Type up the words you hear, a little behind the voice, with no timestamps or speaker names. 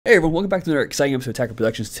Hey everyone, welcome back to another exciting episode of Attacker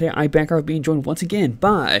Productions. Today I'm back out being joined once again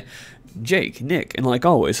by Jake, Nick, and like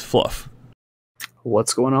always, Fluff.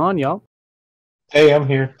 What's going on, y'all? Hey, I'm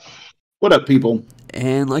here. What up, people?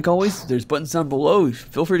 And like always, there's buttons down below.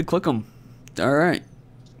 Feel free to click them. Alright,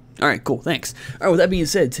 cool, thanks. Alright, with that being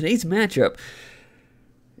said, today's matchup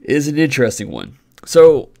is an interesting one.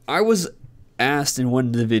 So, I was asked in one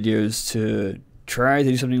of the videos to try to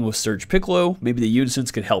do something with Surge Piccolo. Maybe the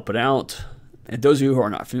Unisons could help it out. And those of you who are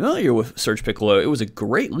not familiar with Surge Piccolo, it was a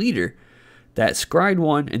great leader that scried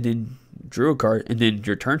one and then drew a card, and then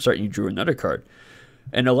your turn started and you drew another card.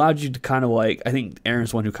 And allowed you to kind of like, I think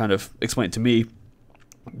Aaron's the one who kind of explained it to me,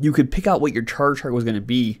 you could pick out what your charge card was going to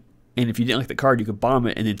be, and if you didn't like the card, you could bomb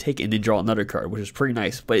it and then take it and then draw another card, which is pretty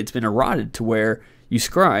nice. But it's been eroded to where you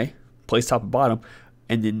scry, place top and bottom,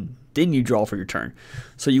 and then you draw for your turn.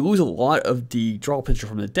 So you lose a lot of the draw picture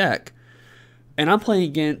from the deck. And I'm playing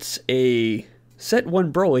against a Set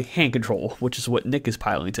 1 Broly hand control, which is what Nick is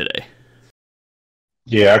piloting today.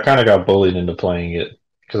 Yeah, I kind of got bullied into playing it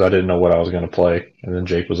because I didn't know what I was going to play. And then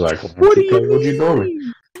Jake was like, What do you mean?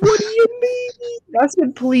 What do you mean? I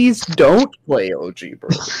said, please don't play OG, bro.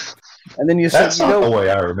 And then you said, That's not the way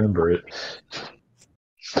I remember it.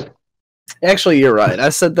 Actually, you're right. I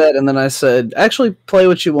said that, and then I said, actually, play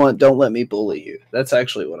what you want. Don't let me bully you. That's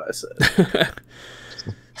actually what I said.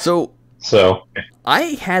 So I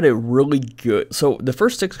had a really good. So the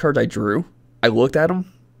first 6 cards I drew, I looked at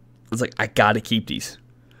them. I was like, I gotta keep these,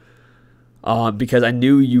 because I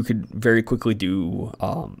knew you could very quickly do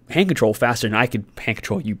hand control faster than I could hand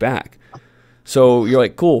control you back. So you're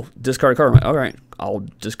like, cool, discard a card. I'm like, all right, I'll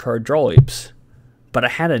discard Draw Apes. But I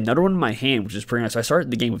had another one in my hand, which is pretty nice. So I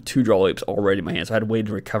started the game with 2 Draw Apes already in my hand, so I had a way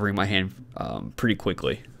to recover my hand pretty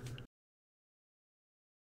quickly.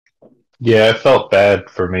 Yeah, it felt bad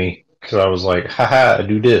for me because I was like, haha, I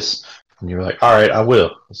do this. And you were like, all right, I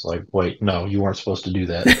will. It's like, wait, no, you weren't supposed to do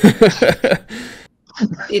that.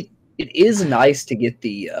 It is nice to get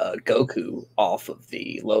the Goku off of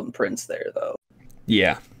the Lone Prince there, though.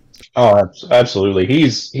 Yeah. Oh, absolutely. He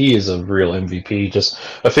is a real MVP. Just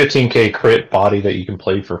a 15K crit body that you can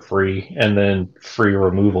play for free, and then free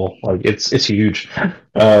removal. Like it's huge.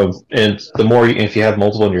 And the more if you have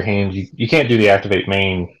multiple in your hand, you can't do the activate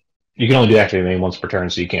main. You can only do activate main once per turn,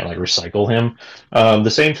 so you can't like recycle him the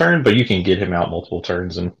same turn, but you can get him out multiple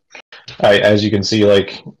turns. And as you can see,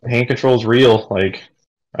 like hand control's real. Like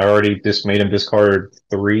I already just made him discard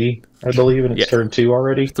 3, I believe, and it's turn 2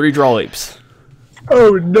 already. 3 Draw Apes.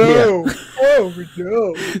 Oh no! Yeah. Oh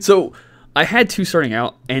no! So I had 2 starting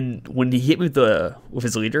out, and when he hit me with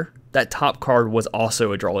his leader, that top card was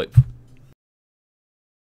also a Draw Ape.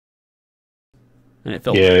 And it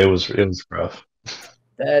felt it was rough.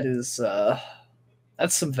 That is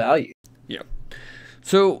that's some value. Yeah.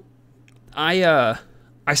 So I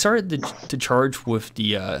started to charge with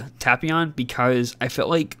the Tapion because I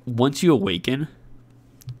felt like once you awaken,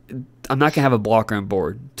 I'm not gonna have a blocker on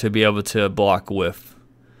board to be able to block with.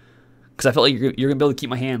 Because I felt like you're gonna be able to keep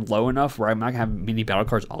my hand low enough where I'm not gonna have many battle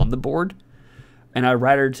cards on the board, and I'd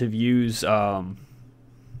rather to use. I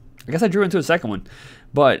guess I drew into a second one.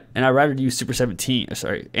 And I'd rather use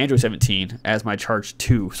Android 17 as my charge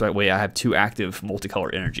 2, so that way I have 2 active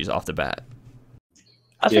multicolored energies off the bat.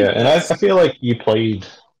 I feel like you played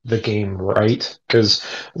the game right, because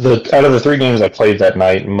out of the 3 games I played that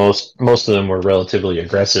night, most of them were relatively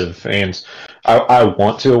aggressive, and I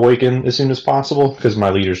want to awaken as soon as possible, because my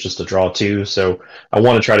leader's just a draw 2, so I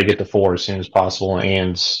want to try to get to 4 as soon as possible,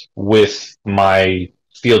 and with my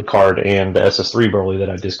field card and the SS3 Broly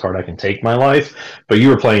that I discard, I can take my life. But you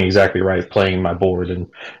were playing exactly right, playing my board, and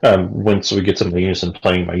once we get some Unison,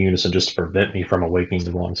 playing my Unison just to prevent me from awakening as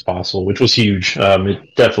long as possible, which was huge.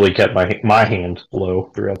 It definitely kept my hand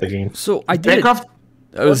low throughout the game. So I did.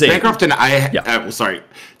 Bancroft and I, sorry,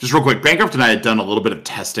 just real quick. Bancroft and I had done a little bit of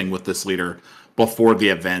testing with this leader before the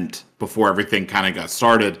event, before everything kind of got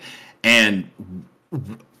started, and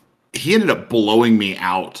he ended up blowing me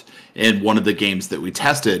out in one of the games that we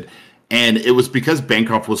tested, and it was because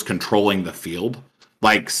Bancroft was controlling the field.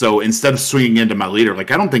 Like, so instead of swinging into my leader, like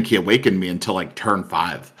I don't think he awakened me until like turn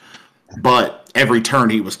 5, but every turn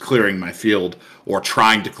he was clearing my field or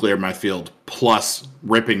trying to clear my field, plus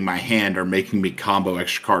ripping my hand or making me combo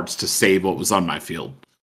extra cards to save what was on my field.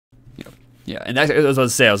 Yeah, and that's what I was about to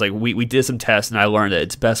say. I was like, we did some tests, and I learned that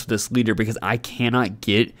it's best with this leader because I cannot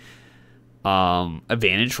get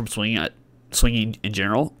advantage from swinging in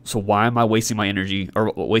general. So why am I wasting my energy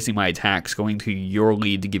or wasting my attacks going to your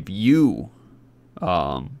lead to give you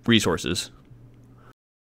resources?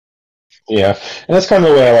 Yeah, and that's kind of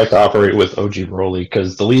the way I like to operate with OG Broly,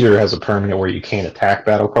 because the leader has a permanent where you can't attack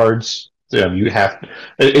battle cards. You have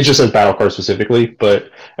it just says battle card specifically,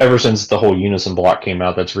 but ever since the whole unison block came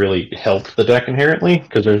out, that's really helped the deck inherently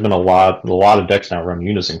because there's been a lot of decks now run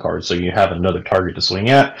unison cards, so you have another target to swing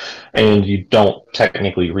at, and you don't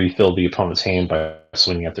technically refill the opponent's hand by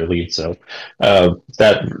swinging at their lead. So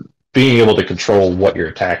that being able to control what you're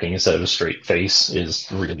attacking instead of a straight face is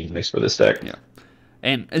really nice for this deck. Yeah,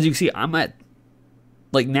 and as you can see, I'm at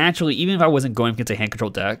like naturally, even if I wasn't going against a hand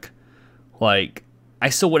control deck, like. I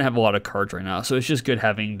still wouldn't have a lot of cards right now, so it's just good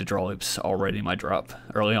having the draw loops already in my drop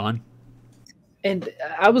early on. And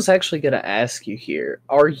I was actually going to ask you here,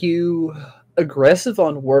 are you aggressive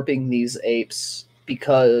on warping these apes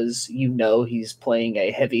because you know he's playing a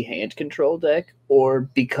heavy hand control deck, or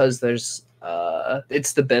because there's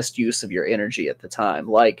it's the best use of your energy at the time?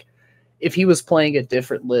 Like, if he was playing a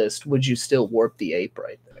different list, would you still warp the ape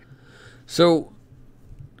right there? So,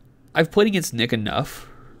 I've played against Nick enough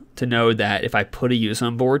to know that if I put a use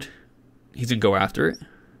on board, he's going to go after it.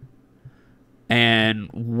 And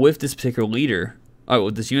with this particular leader,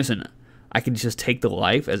 with this unison, I can just take the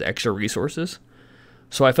life as extra resources.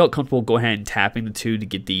 So I felt comfortable going ahead and tapping the 2 to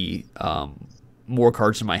get the more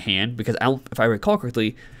cards in my hand, because if I recall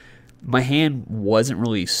correctly, my hand wasn't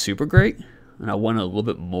really super great, and I wanted a little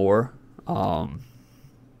bit more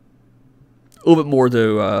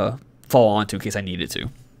to fall onto in case I needed to.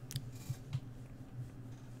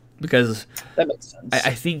 Because that makes sense.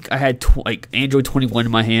 I think I had like Android 21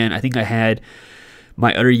 in my hand. I think I had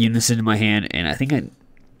my Utter Unison in my hand, and I think I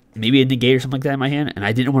maybe a Negate or something like that in my hand, and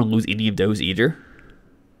I didn't want to lose any of those either.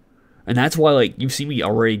 And that's why, like, you've seen me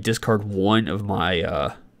already discard one of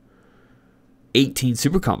my 18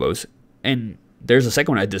 super combos, and there's a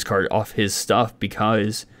second one I discarded off his stuff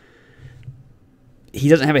because he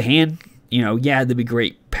doesn't have a hand. You know, yeah, that'd be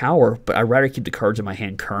great power, but I'd rather keep the cards in my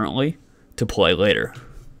hand currently to play later.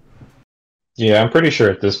 Yeah, I'm pretty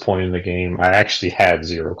sure at this point in the game, I actually had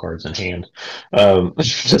 0 cards in hand.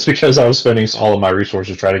 Just because I was spending all of my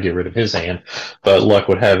resources to try to get rid of his hand. But luck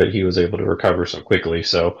would have it, he was able to recover so quickly.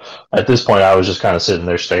 So at this point, I was just kind of sitting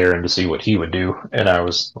there staring to see what he would do. And I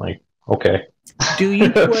was like, okay. Do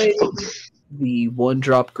you play the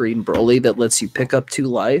 1-drop green Broly that lets you pick up 2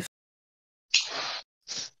 life?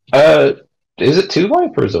 Is it 2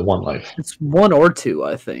 life or is it 1 life? It's 1 or 2,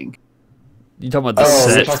 I think. You talking about the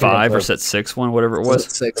set 5 or set 6 one, whatever it was?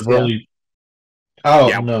 Set 6, really. Oh,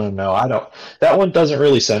 yeah. No. I don't. That one doesn't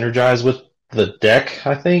really synergize with the deck,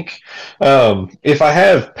 I think. If I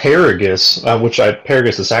have Paragus,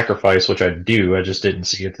 Paragus the Sacrifice, which I do, I just didn't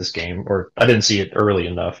see it this game, or I didn't see it early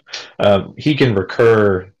enough. He can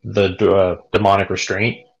recur the Demonic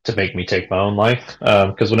Restraint to make me take my own life,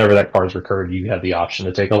 because whenever that card's recurred, you have the option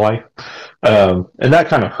to take a life. And that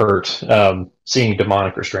kind of hurt, seeing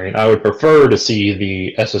Demonic Restraint. I would prefer to see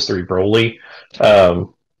the SS3 Broly,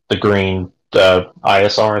 the green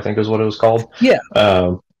ISR, I think is what it was called. Yeah.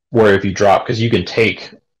 Where if you drop, because you can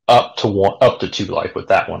take up to 2 life with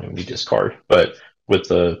that one when you discard, but with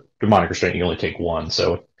the Demonic Restraint, you only take 1.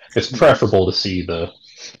 So it's preferable to see the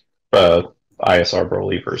ISR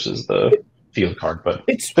Broly versus the field card, but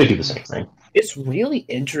they do the same thing. It's really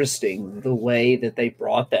interesting the way that they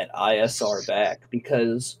brought that ISR back,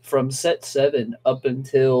 because from set 7 up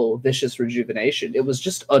until Vicious Rejuvenation, it was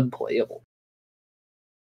just unplayable.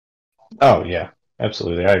 Oh yeah,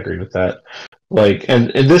 absolutely, I agree with that. Like, and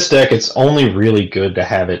in this deck, it's only really good to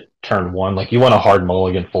have it turn 1. Like, you want a hard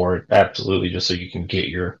mulligan for it, absolutely, just so you can get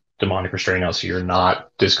your Demonic Restraint out, so you're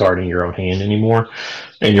not discarding your own hand anymore,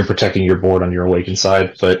 and you're protecting your board on your Awakened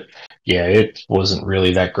side. But yeah, it wasn't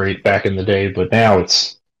really that great back in the day, but now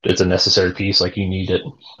it's a necessary piece. Like, you need it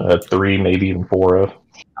 3, maybe even 4 of.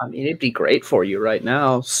 I mean, it'd be great for you right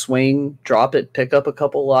now. Swing, drop it, pick up a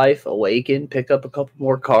couple life, awaken, pick up a couple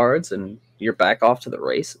more cards, and you're back off to the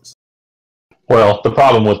races. Well, the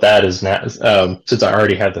problem with that is now, since I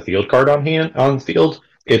already had the field card on the field,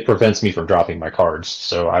 it prevents me from dropping my cards,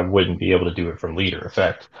 so I wouldn't be able to do it from leader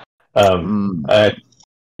effect.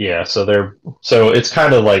 Yeah, so it's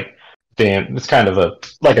kind of like, damn, it's kind of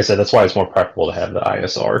like I said, that's why it's more preferable to have the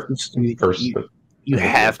ISR first. You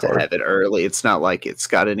have to have it early. It's not like it's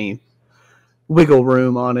got any wiggle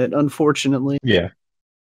room on it, unfortunately. Yeah.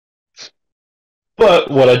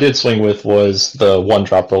 But what I did swing with was the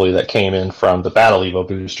 1-drop Broly that came in from the Battle Evo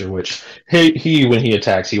booster, which he when he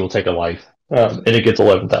attacks, he will take a life, and it gets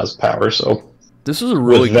 11,000 power. So this is a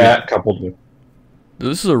really good. That coupled with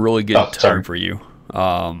this is a really good turn for you.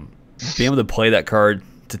 Being able to play that card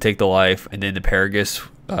to take the life, and then the Paragus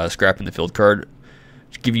scrapping the field card,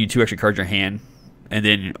 giving you 2 extra cards in your hand, and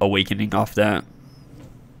then awakening off that.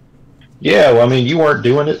 Yeah, well, I mean, you weren't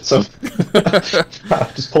doing it, so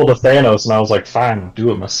I just pulled a Thanos, and I was like, fine, I'll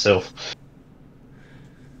do it myself.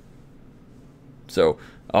 So,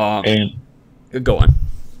 and go on.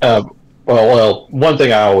 Well, one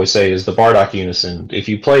thing I always say is the Bardock Unison. If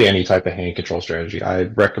you play any type of hand control strategy, I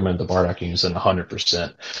recommend the Bardock Unison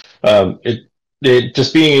 100%. It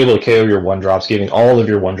just being able to KO your one drops, giving all of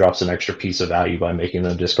your one drops an extra piece of value by making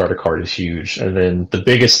them discard a card is huge. And then the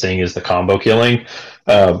biggest thing is the combo killing.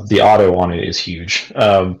 The auto on it is huge,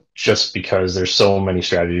 just because there's so many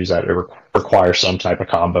strategies that require some type of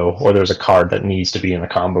combo, or there's a card that needs to be in the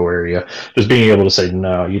combo area. Just being able to say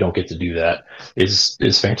no, you don't get to do that is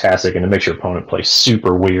fantastic, and it makes your opponent play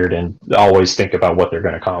super weird and always think about what they're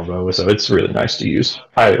going to combo. So it's really nice to use.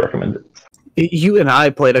 Highly recommend it. You and I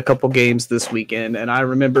played a couple games this weekend, and I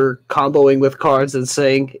remember comboing with cards and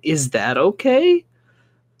saying, "Is that okay?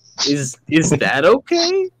 Is that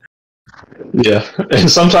okay?" Yeah,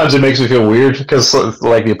 and sometimes it makes me feel weird because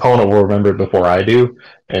like the opponent will remember it before I do,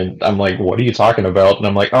 and I'm like, "What are you talking about?" And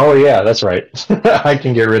I'm like, "Oh yeah, that's right. I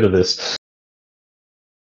can get rid of this."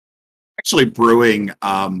 Actually, brewing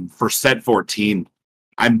for set 14,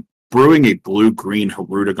 I'm brewing a blue-green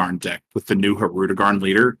Harudagarn deck with the new Harudagarn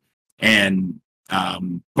leader. And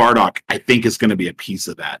Bardock, I think, is going to be a piece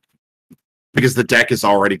of that because the deck is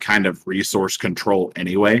already kind of resource control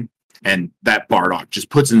anyway, and that Bardock just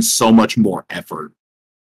puts in so much more effort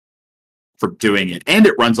for doing it, and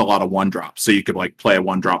it runs a lot of one drops, so you could like play a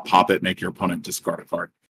one drop, pop it, make your opponent discard a card.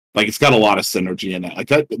 Like it's got a lot of synergy in that. Like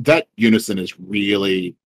that Unison is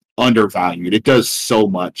really undervalued. It does so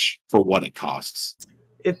much for what it costs.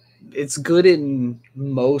 It's good in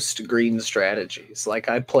most green strategies. Like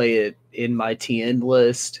I play it in my TN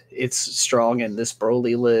list. It's strong in this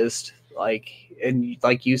Broly list. And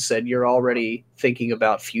like you said, you're already thinking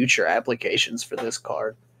about future applications for this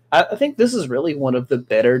card. I think this is really one of the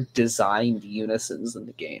better designed unisons in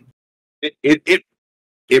the game. It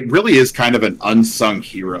really is kind of an unsung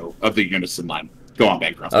hero of the unison line. Go on,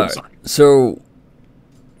 Bancroft. I'm sorry. So,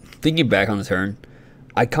 thinking back on the turn,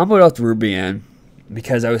 I comboed off the Rubian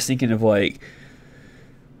because I was thinking of like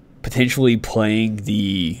potentially playing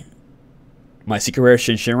my secret rare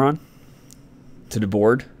Shinron to the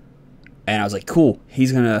board, and I was like, cool,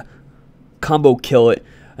 he's gonna combo kill it,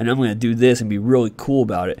 and I'm gonna do this and be really cool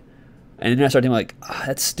about it. And then I started thinking like,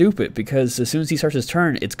 that's stupid because as soon as he starts his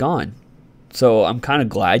turn, it's gone. So I'm kind of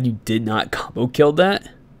glad you did not combo kill that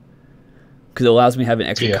because it allows me to have an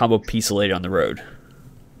extra combo piece later on the road.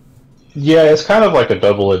 Yeah, it's kind of like a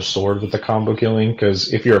double-edged sword with the combo killing,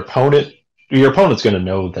 because if your opponent's going to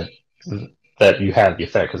know that you have the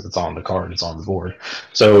effect because it's on the card, it's on the board.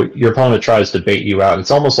 So your opponent tries to bait you out.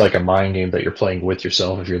 It's almost like a mind game that you're playing with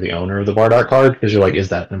yourself if you're the owner of the Bardock card, because you're like, is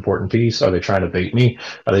that an important piece? Are they trying to bait me?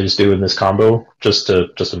 Are they just doing this combo just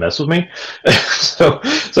to mess with me? so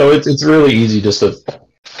it's really easy just to,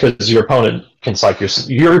 because your opponent can psych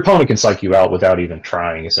you out without even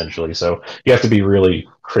trying, essentially. So you have to be really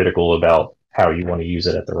critical about how you want to use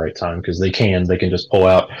it at the right time, because they can just pull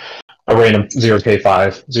out a random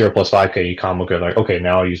 0k5, 0 plus 5k combo code, like, okay,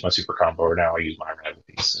 now I use my super combo, or now I use my rival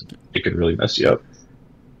piece, and it could really mess you up.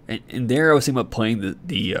 And there I was thinking about playing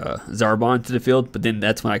the Zarbon to the field, but then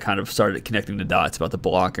that's when I kind of started connecting the dots about the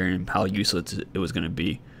blocker and how useless it was going to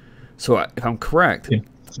be. So if I'm correct,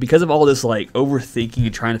 because of all this like overthinking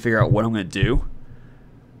and trying to figure out what I'm going to do,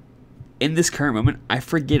 in this current moment, I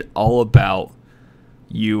forget all about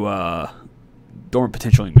you dormant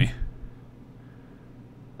potentialing me.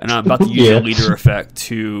 And I'm about to use a leader effect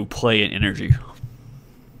to play an energy.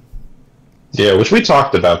 Yeah, which we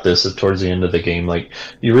talked about this towards the end of the game. Like,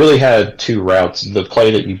 you really had two routes: the play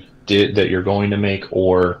that you did that you're going to make,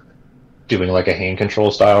 or doing like a hand control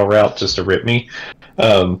style route just to rip me.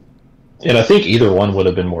 And I think either one would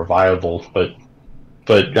have been more viable, but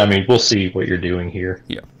I mean, we'll see what you're doing here.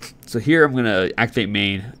 Yeah. So here I'm gonna activate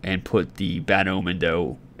main and put the Bad Omen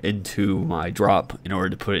Doe into my drop in order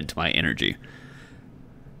to put it into my energy.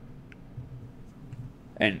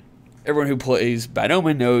 And everyone who plays Bad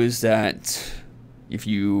Omen knows that if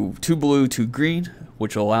you 2 blue, 2 green,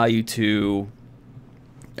 which will allow you to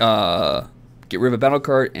get rid of a battle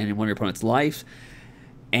card and one of your opponent's life,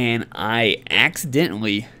 and I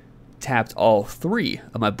accidentally tapped all 3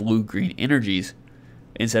 of my blue-green energies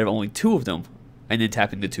instead of only 2 of them, and then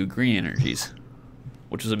tapping the 2 green energies,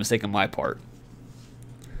 which was a mistake on my part.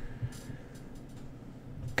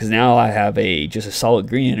 Because now I have just a solid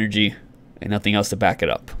green energy and nothing else to back it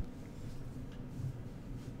up.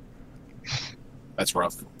 That's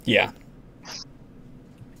rough. Yeah.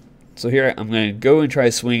 So here I'm going to go and try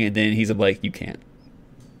to swing, and then he's like, you can't.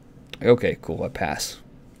 Okay, cool, I pass.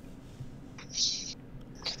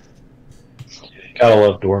 Gotta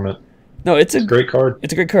love Dormant. No, it's a great card.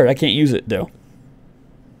 It's a great card. I can't use it, though.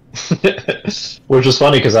 Which is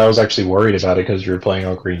funny because I was actually worried about it because you were playing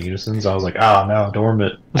all green unisons. I was like, no,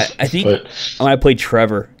 dormant. I think when I played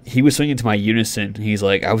Trevor, he was swinging to my unison. He's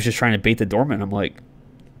like, I was just trying to bait the dormant. I'm like,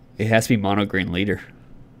 it has to be mono green leader.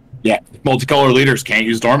 Yeah, multicolor leaders can't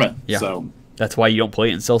use dormant. Yeah, so that's why you don't play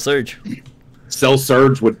it in Cell Surge. Cell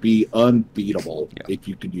Surge would be unbeatable if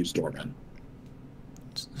you could use dormant.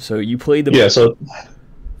 So you played the So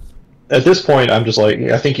at this point, I'm just like,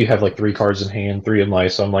 I think you have like 3 cards in hand, 3 in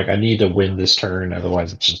life. So I'm like, I need to win this turn,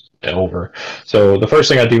 otherwise it's just over. So the first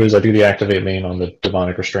thing I do is I do the activate main on the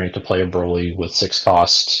demonic restraint to play a Broly with 6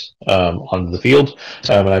 cost on the field,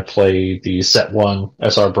 and I play the set 1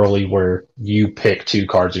 SR Broly where you pick 2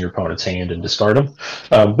 cards in your opponent's hand and discard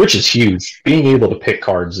them, which is huge. Being able to pick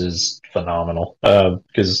cards is phenomenal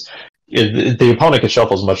because the opponent can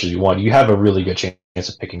shuffle as much as you want. You have a really good chance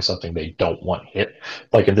of picking something they don't want hit.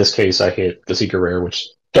 Like in this case, I hit the Secret Rare, which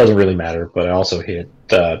doesn't really matter, but I also hit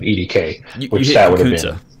EDK, which you that would have Kakunza.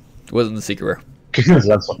 been. It wasn't the Secret Rare. Kakunza,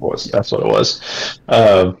 that's what it was. That's what it was.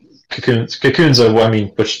 Kakunza, I mean,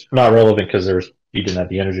 which not relevant because you didn't have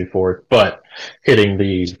the energy for it, but hitting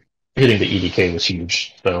the EDK was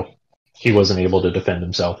huge. So he wasn't able to defend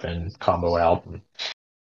himself and combo out. And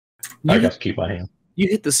I got to keep my hand. You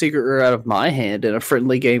hit the Secret Rare out of my hand in a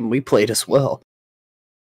friendly game we played as well.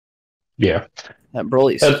 Yeah. That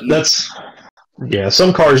Broly's that's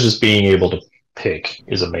some cards just being able to pick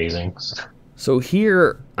is amazing. So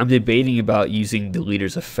here I'm debating about using the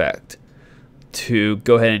leader's effect to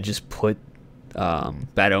go ahead and just put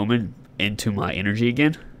Bad Omen into my energy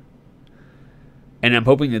again. And I'm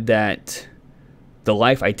hoping that the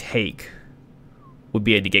life I take would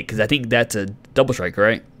be a negate, because I think that's a double strike,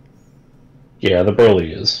 right? Yeah, the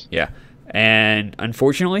Broly is. Yeah. And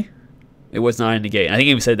unfortunately, it was not a negate. I think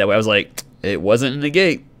I even said it that way. I was like, it wasn't a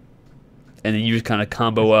negate. And then you just kind of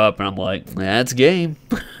combo up, and I'm like, that's game.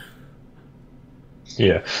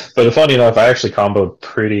 Yeah, but funny enough, I actually comboed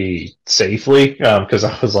pretty safely because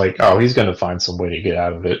I was like, oh, he's going to find some way to get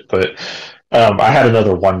out of it. But I had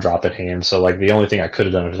another 1-drop at hand, so like the only thing I could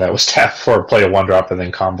have done with that was tap for play a 1-drop and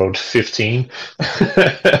then comboed 15.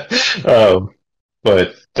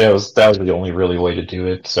 But that was the only really way to do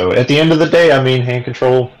it. So at the end of the day, I mean, hand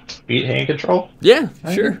control beat hand control. Yeah,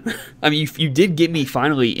 sure. I mean, you did get me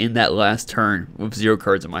finally in that last turn with 0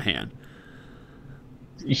 cards in my hand.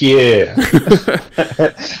 Yeah.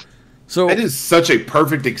 So it is such a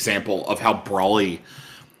perfect example of how Brawly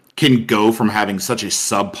can go from having such a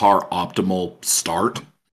subpar optimal start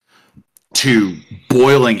to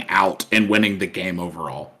boiling out and winning the game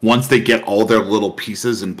overall. Once they get all their little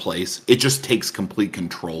pieces in place, it just takes complete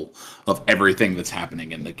control of everything that's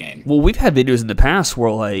happening in the game. Well, we've had videos in the past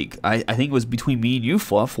where, like, I think it was between me and you,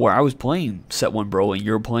 Fluff, where I was playing set 1 Brawly and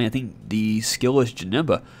you were playing, I think, the skillless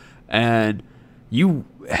Janemba, and you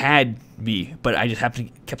had me, but I just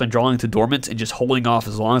kept on drawing to dormants and just holding off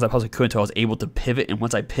as long as I possibly could until I was able to pivot, and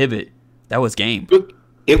once I pivot, that was game.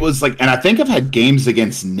 It was like, and I think I've had games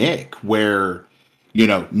against Nick where, you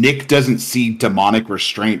know, Nick doesn't see demonic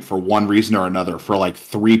restraint for one reason or another for like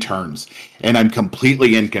 3 turns, and I'm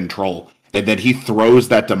completely in control. And then he throws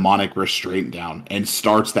that demonic restraint down and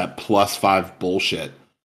starts that +5 bullshit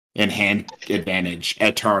and hand advantage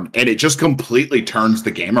at turn, and it just completely turns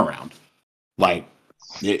the game around. Like,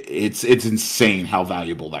 it's insane how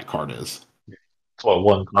valuable that card is. That's what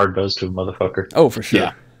 1 card does to a motherfucker. Oh, for sure.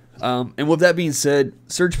 Yeah. And with that being said,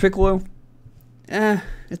 Surge Piccolo,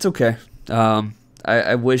 it's okay.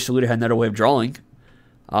 I wish the leader had another way of drawing.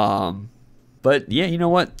 But yeah, you know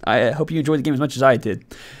what? I hope you enjoyed the game as much as I did.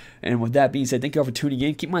 And with that being said, thank you all for tuning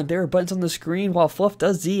in. Keep in mind, there are buttons on the screen while Fluff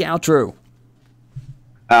does the outro.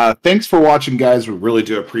 Thanks for watching, guys. We really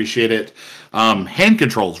do appreciate it. Hand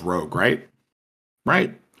control's rogue, right?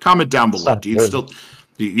 Right? Comment down below. Do you good. still?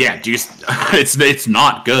 Yeah. Do you? It's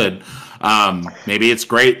not good. Maybe it's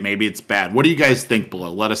great. Maybe it's bad. What do you guys think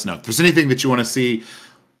below? Let us know. If there's anything that you want to see,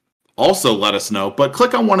 also let us know. But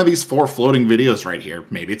click on one of these 4 floating videos right here.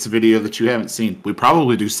 Maybe it's a video that you haven't seen. We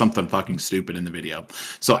probably do something fucking stupid in the video.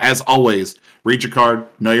 So as always, read your card,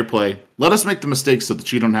 know your play. Let us make the mistakes so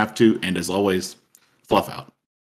that you don't have to. And as always, Fluff out.